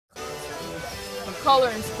color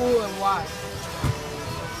in school and why?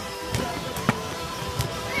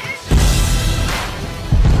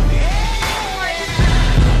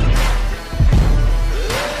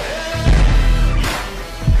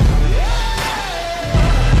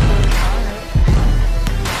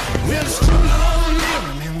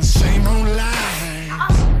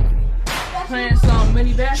 Playing some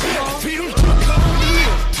mini basketball.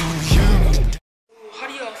 How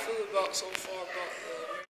do y'all feel about so far about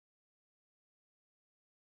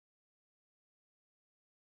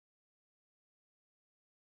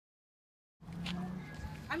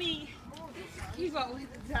I mean, he's always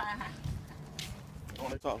the time.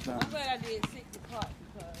 I'm glad I did 6 o'clock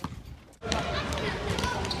because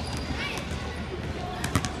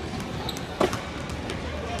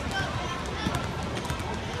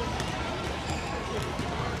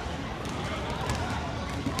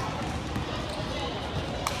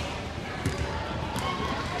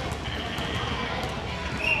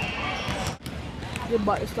they're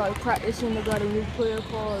about to start practicing. They got a new player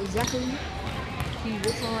called Zachary. He's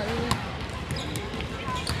this one right here.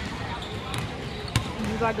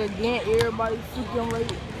 He's like a Gant, everybody freaking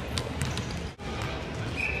late.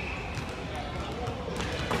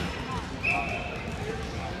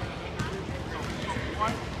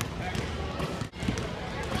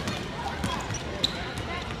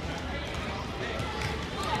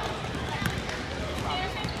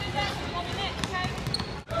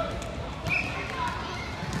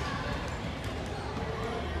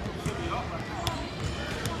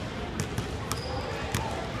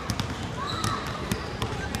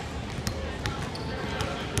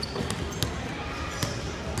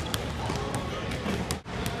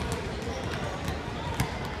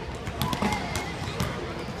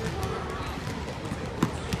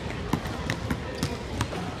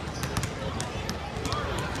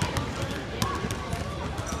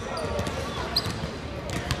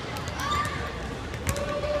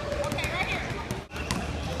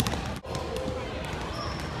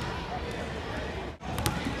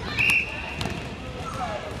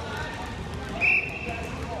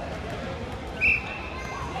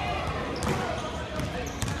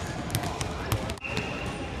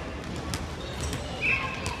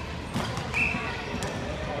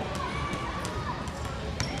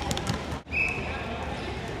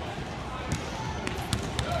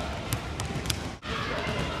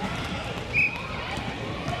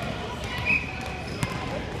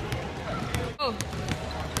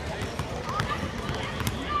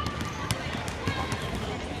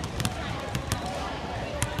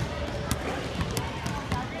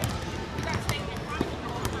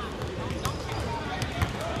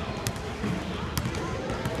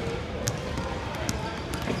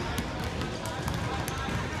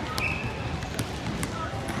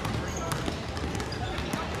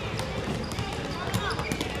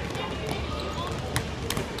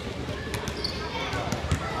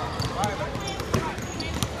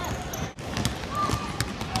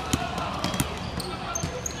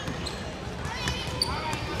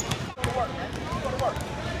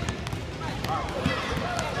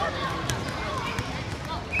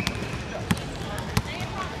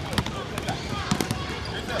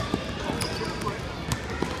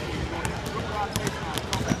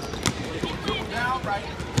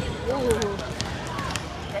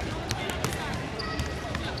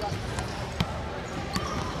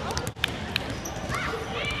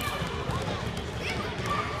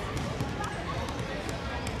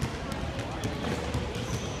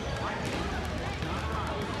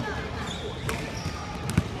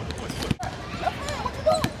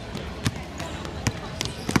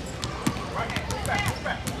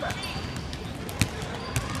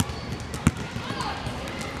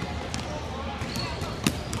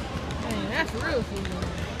 That's real food.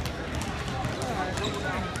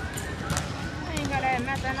 I ain't got that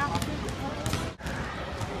nothing else.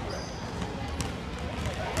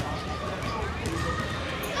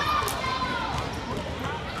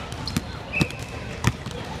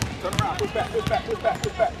 Turn around, push back, push back, push back,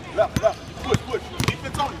 push back. Left, left, push, push.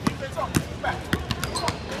 Defense on you, defense on you. Push back.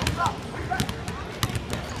 Push back.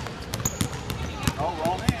 Oh,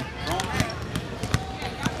 wrong hand, wrong hand.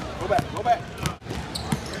 Go back, go back.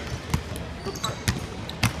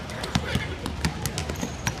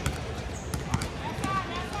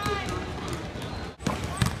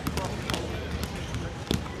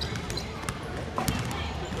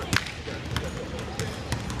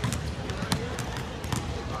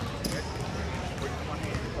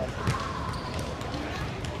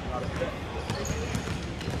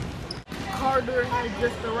 Carter has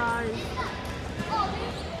just arrived.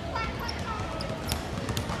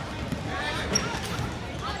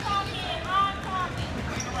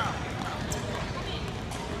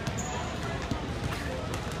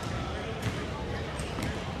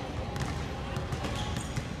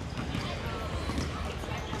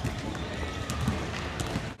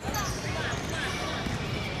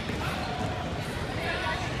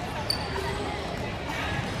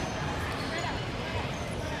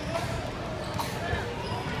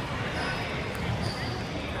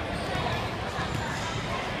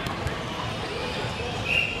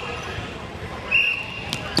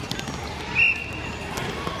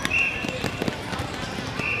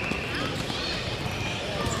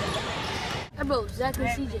 both Zach and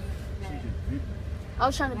CJ. I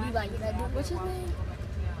was trying to be like that dude. What's his name?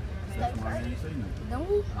 Steph Curry.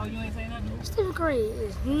 No. Oh, you ain't saying nothing? Steph Curry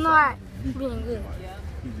is not being good.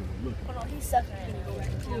 Hold on, he's sucking at it.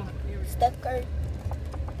 Steph Curry.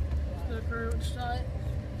 Steph Curry with the shot.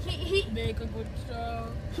 He Baker with the shot.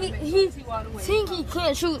 think he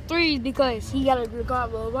can't shoot threes because he got a good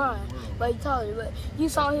guard with LeBron, but he taller. But you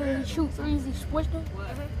saw him shoot threes. He switched them.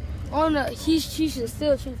 On the he should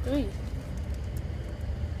still shoot threes.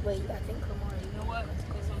 Wait, I think Kamar. You know what?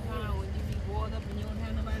 Because sometimes when you be bored up and you don't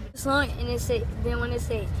have nobody. Song and it say then when it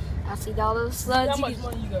say I see dollars slugs. How much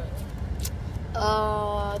money you got?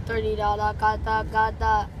 $30. Got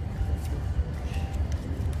that.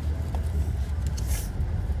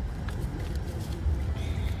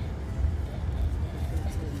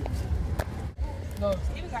 No.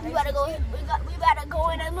 We gotta go in. We gotta go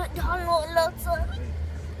in and McDonald's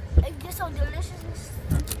and get some deliciousness.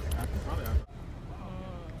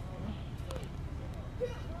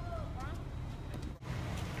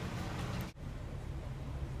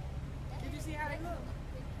 Did you see how they look?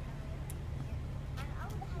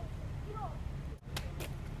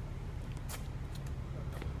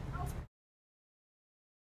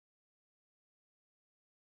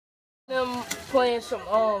 Them playing some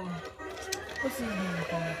what's his name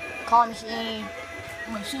called? Call machine.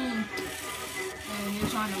 Machine. And they're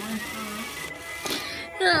trying to win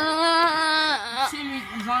See me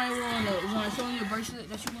Zion showing you a bracelet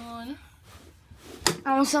that you won. I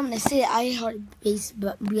want something to say. I heard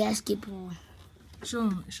basketball. Show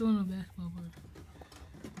him the basketball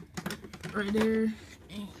right there.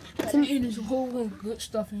 And there's a whole bunch of good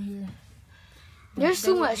stuff in here. There's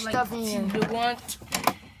too much stuff in here. The one.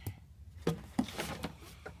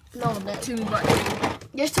 No,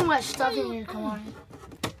 there's too much stuff in here. Come on.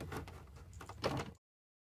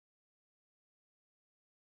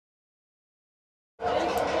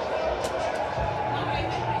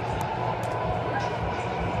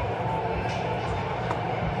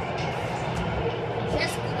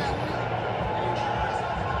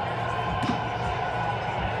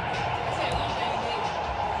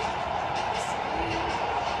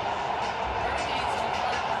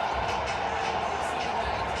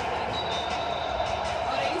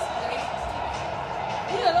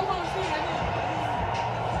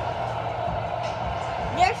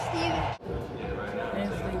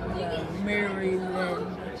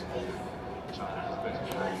 Maryland.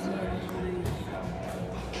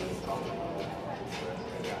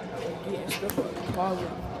 Getting stuff like college.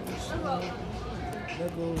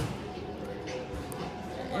 Lego.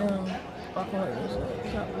 I call it this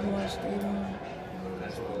Capital Stadium.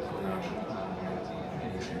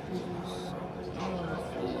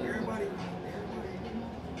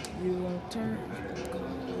 You want to turn?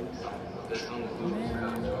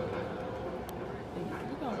 Man.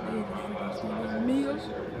 Look how big this freaking stadium is.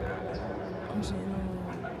 I'm saying,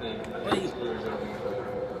 wait.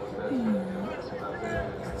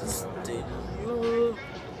 Stadium.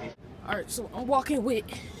 Alright, so I'm walking with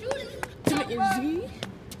Timothy Z.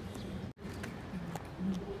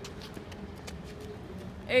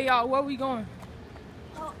 Hey y'all, where we going?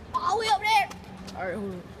 All the way up there. Alright,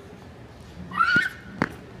 hold on.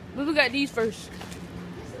 Let's look at these first.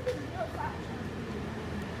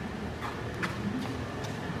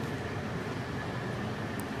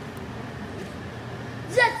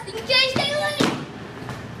 Just in case they leave.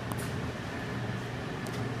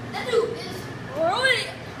 That dude is rolling.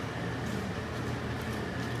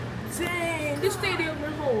 Dang, this stadium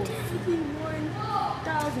will hold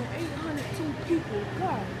 51,802 people.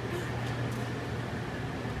 God.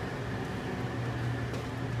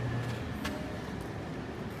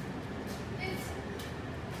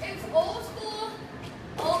 It's old school,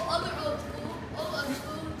 old other school,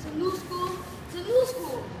 to new school, to new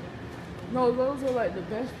school. No, those are like the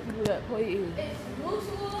best people that play here. It's new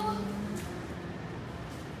school,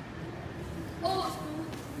 old school,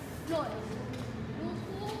 no, it's new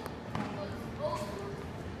school, old school.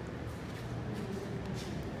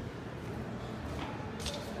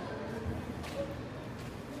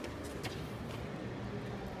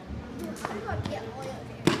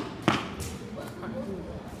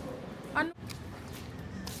 I know.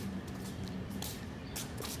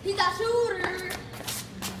 He's a shooter.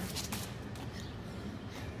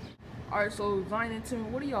 Alright, so Zion and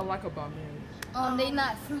Tim, what do y'all like about me? They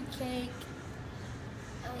not fruitcake,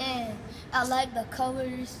 and I like the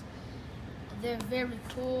colors. They're very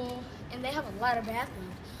cool, and they have a lot of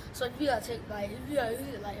bathrooms. So if you gotta take if you gotta use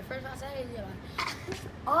it the first time Saturday, you're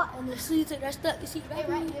and then so you take that stuff, you see right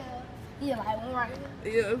here. Yeah, like one right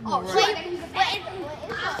here. Yeah, it's Oh, right. wait.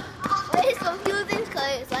 But it's confusing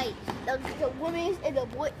because like the women's and the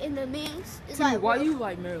boy and the men's. It's like Why you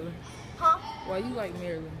like Maryland? Huh? Why you like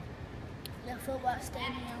Maryland? The football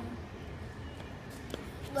stadium.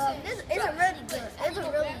 Well, it's a really good. It's a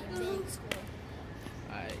really big school.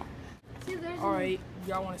 Alright. Alright.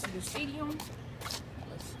 Y'all want to see the stadium?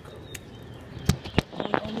 Let's go.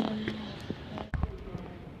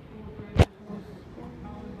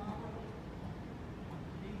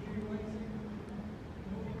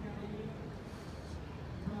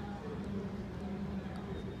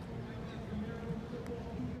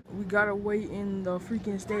 We gotta wait in the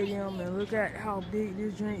freaking stadium and look at how big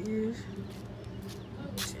this joint is.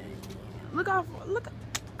 Look how, look,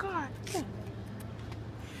 God, yeah.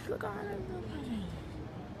 Look how,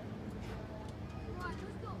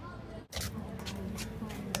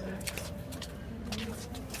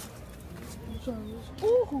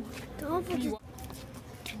 ooh, Don't forget.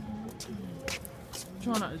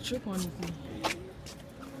 try not to trip on anything.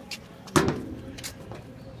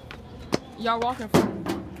 Y'all walking from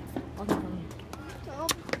me. Walking from me.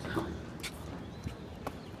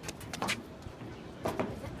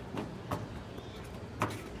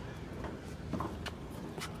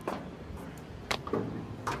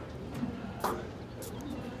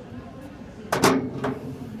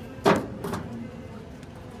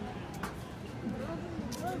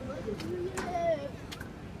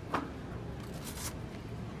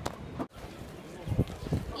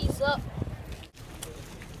 Ease up.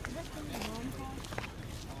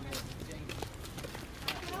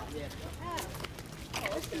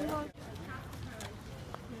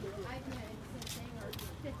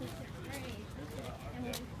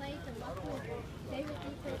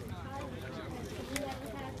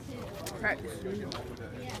 Practice.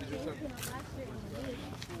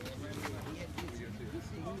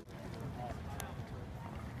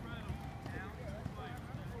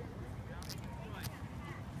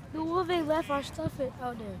 The woman left our stuff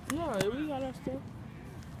out there. No, we got our stuff.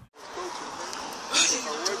 I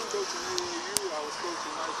was coaching AAU, I was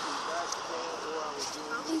coaching high school basketball, or I was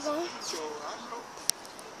doing so I know.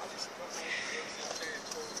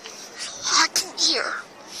 I can hear.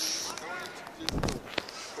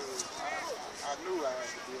 I knew I had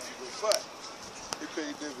to be on good, but it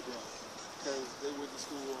paid dividends because they went to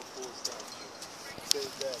school on 4 scholarships.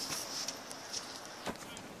 Saved that.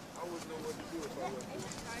 I wouldn't know what to do if I wasn't doing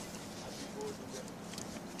it. I'd be bored to death.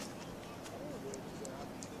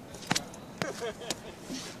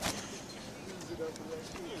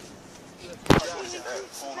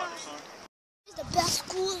 It's the best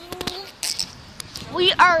school in the world. We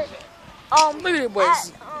are Look at it,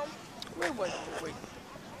 boys. Wait.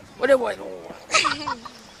 What that boy doing?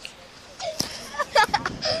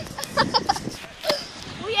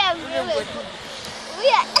 we have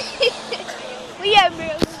we have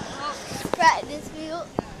Maryland practice field.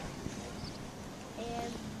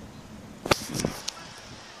 And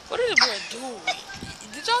What is the boy doing?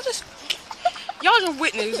 Did y'all just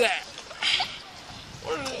witness that?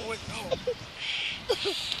 What is the boy doing?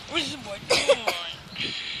 What is the boy doing?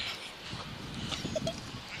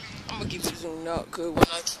 I'm gonna keep it zoomed out because when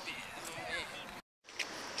I keep it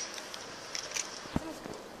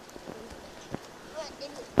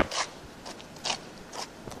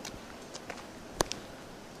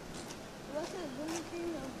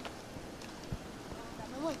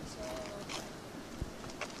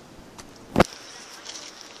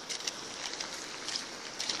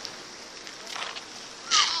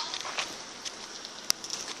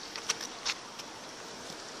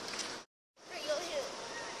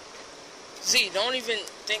Z, don't even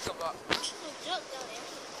think about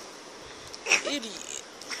idiot.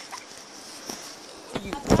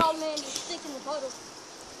 You Oh man, you stick in the bottle.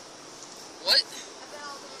 what?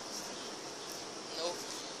 Nope.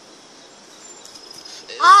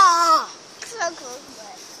 Ah! So close,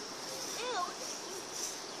 but. Ew.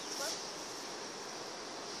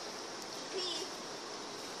 Pee.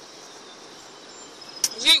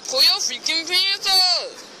 Z, pull your freaking pants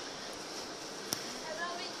up.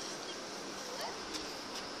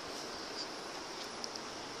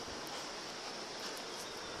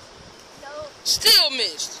 Still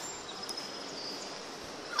missed.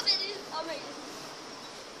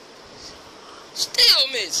 Still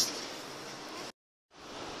missed.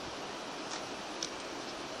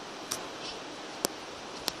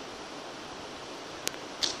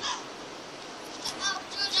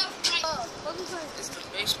 It's the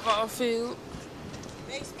baseball field.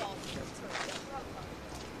 Baseball.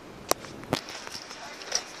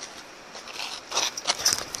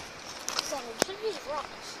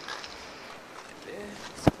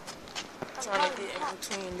 Trying to get in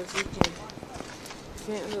between the freaking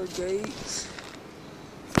vent little gates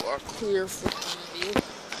are clear for view.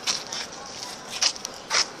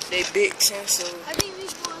 They big so I think we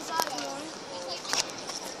should go inside more.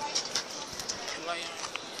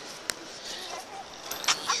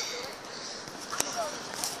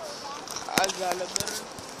 I got a better.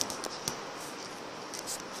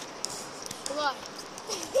 Come on.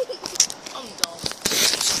 I'm dumb.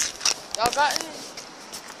 Y'all got any?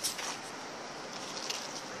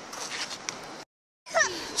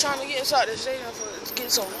 Trying to get inside the stadium to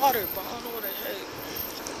get some water, but I don't know what the heck.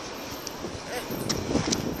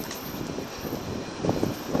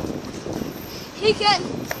 He can.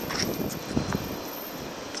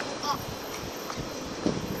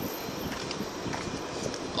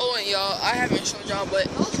 Oh, and y'all, I haven't shown y'all, but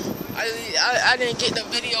I didn't get the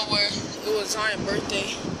video where it was Zion's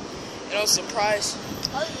birthday, and I was surprised.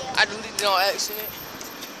 Oh yeah. I deleted it on accident.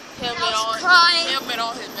 Him and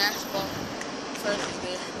all his basketball friends was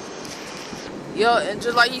there. Yeah, and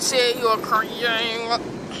just like he said, he was crying. And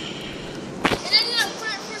then you know,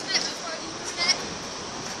 front flip before you do that.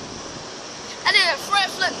 I did a front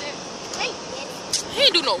flip there. Hey, He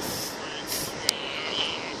ain't do no.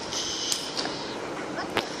 what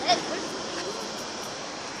the heck?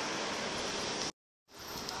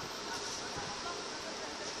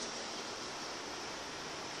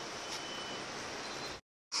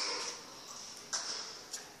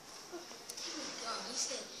 He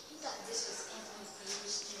said he thought this was Anthony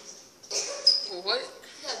Davis jersey. What? He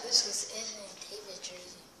thought this was Anthony Davis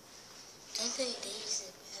jersey. Anthony Davis is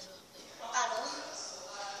a basketball player. I know.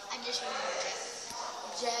 I just remember that.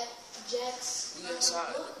 Jets.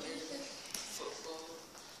 Inside football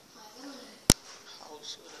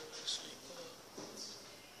house, whatever it's like.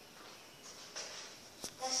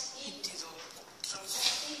 That's He Steven. did all. That's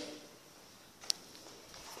Steven.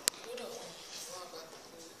 What up?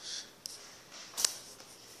 Foods.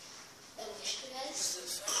 That was stress. This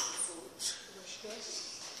is family foods. It was stress.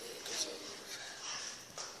 Yeah, that's all.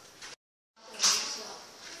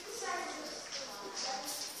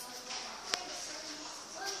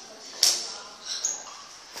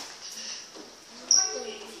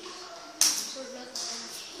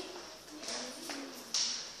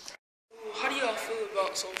 How do y'all feel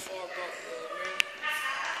about so far about the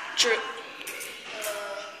trip?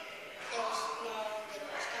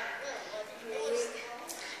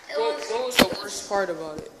 What was the worst part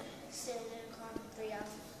about it? Sitting in the car for 3 hours.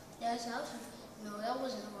 Yes, no, that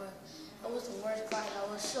wasn't the worst. That was the worst part.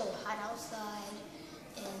 I was so hot outside,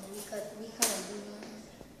 and we couldn't do nothing.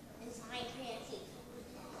 It's my pants.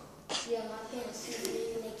 Yeah, my pants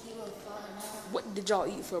and they keep on falling out. What did y'all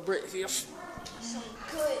eat for breakfast? Some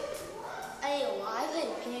good. I ate a lot. I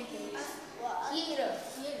ate pancakes. He ate a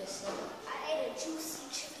salad. I ate a juicy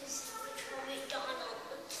chicken sandwich from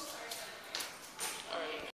McDonald's.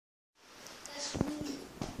 Alright. That's me.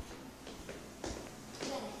 We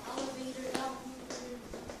got an elevator down here.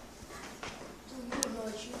 Dude, you don't know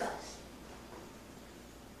what you got.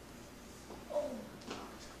 Oh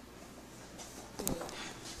my gosh.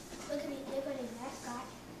 Look at his mascot.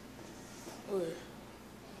 Where?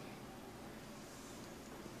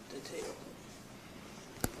 The tail.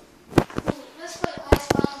 Let's play last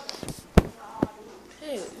round.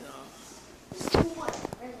 Hell no. It's 2-1.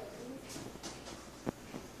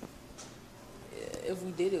 Yeah, if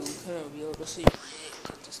we did it, we couldn't be able to see red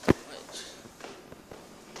because it's too much.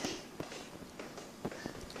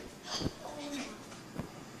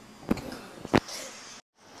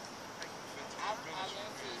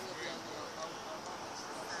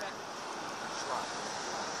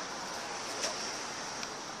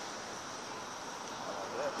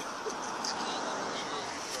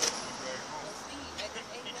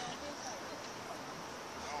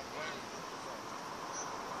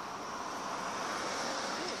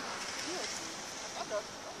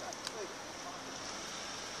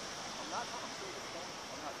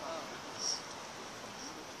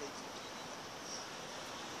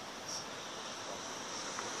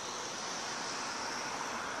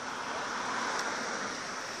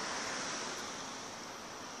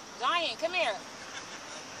 Zion, come here.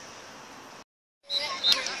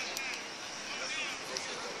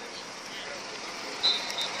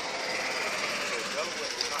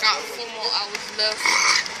 Got 4 more hours left.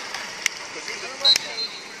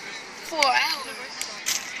 4 hours.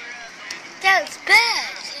 That's bad,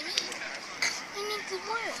 Timmy. We need to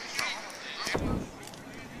work.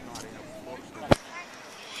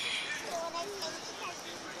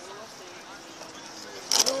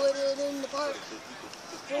 Doing it in the park.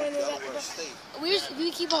 Doing it at the park.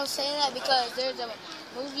 We keep on saying that because there's a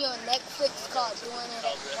movie on Netflix called Doing It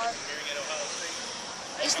at the Park.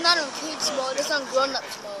 It's not on kids mode, it's on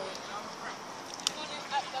grown-ups mode.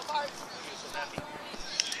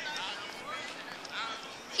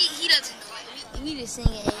 He doesn't know it. We just sing it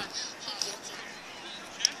and he gets it.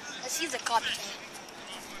 Because he's a copycat.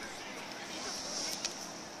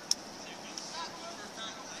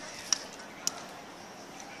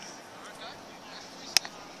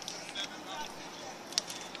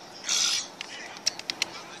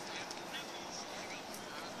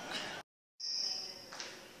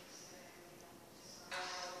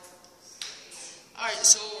 Alright,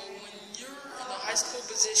 so when you're in a high school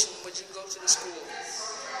position, would you go to the school?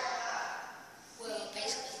 Well,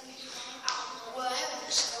 basically, I haven't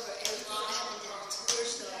discovered everything. I haven't done a tour,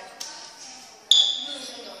 so I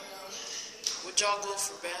really don't know. Would y'all go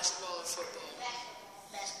for basketball or football?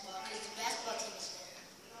 Basketball, because the basketball team is better.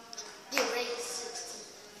 They're rated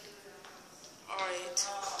 16. Alright.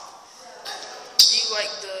 Do you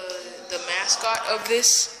like the mascot of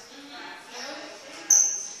this?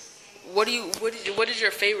 What is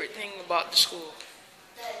your favorite thing about the school?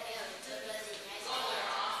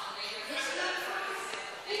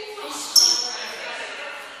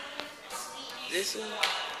 This one?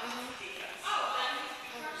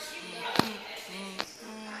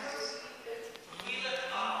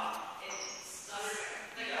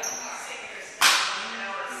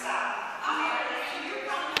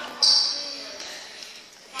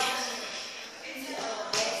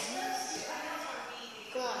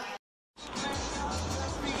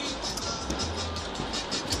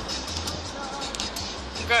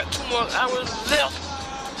 Got 2 more hours left.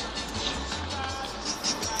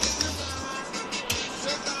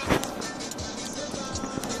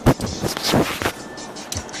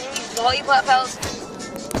 Lollipop house.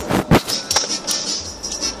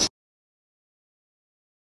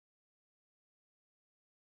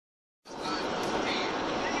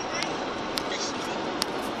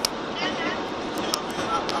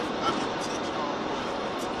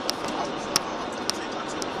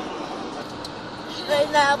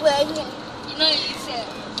 Nah, but you know you said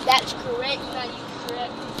that's correct. Now you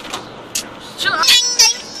correct. Shut up.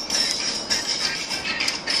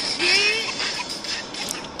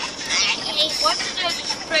 What to do?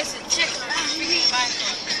 Just press and check on the freaking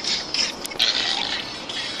microphone.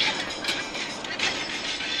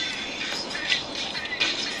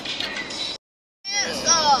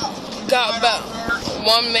 Got about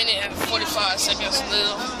 1 minute and 45 seconds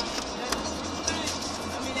left.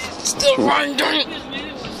 Still grinding.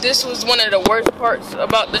 This was one of the worst parts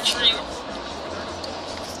about the tree.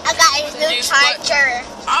 I got a new charger.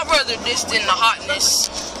 I'd rather this than the hotness.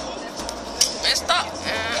 Man, stop.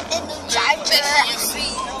 A new charger.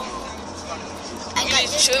 I got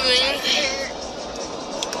Just chilling.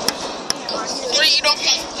 Freedom.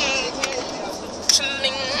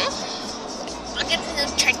 Chilling. I got the new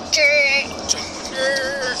charger.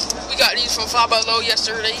 We got these from Five Below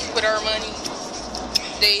yesterday with our money.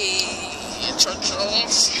 They charge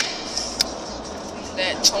us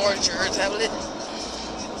that charger tablet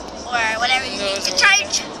Or whatever you need to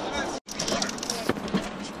charge.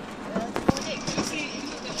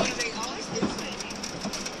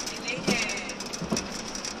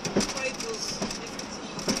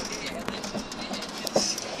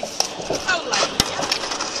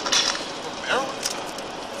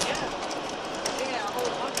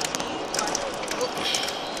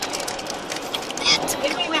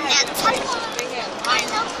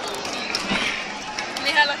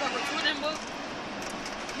 They had like a recruiting book.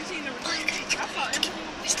 You seen the recruiting book? I saw everything.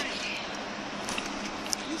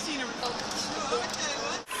 You seen the recruiting book?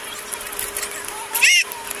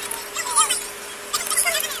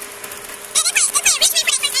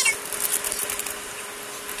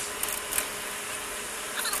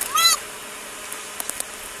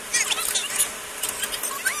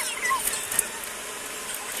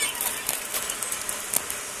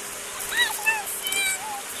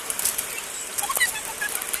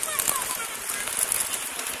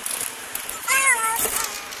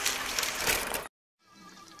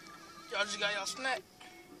 Y'all just got y'all snack.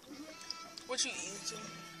 What you eating?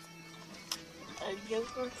 A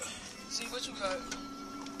yogurt. See what you got?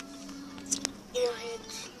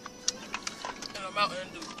 Airheads. And a Mountain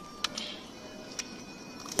Dew.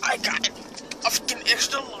 I got it. A freaking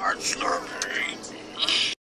extra large slurp.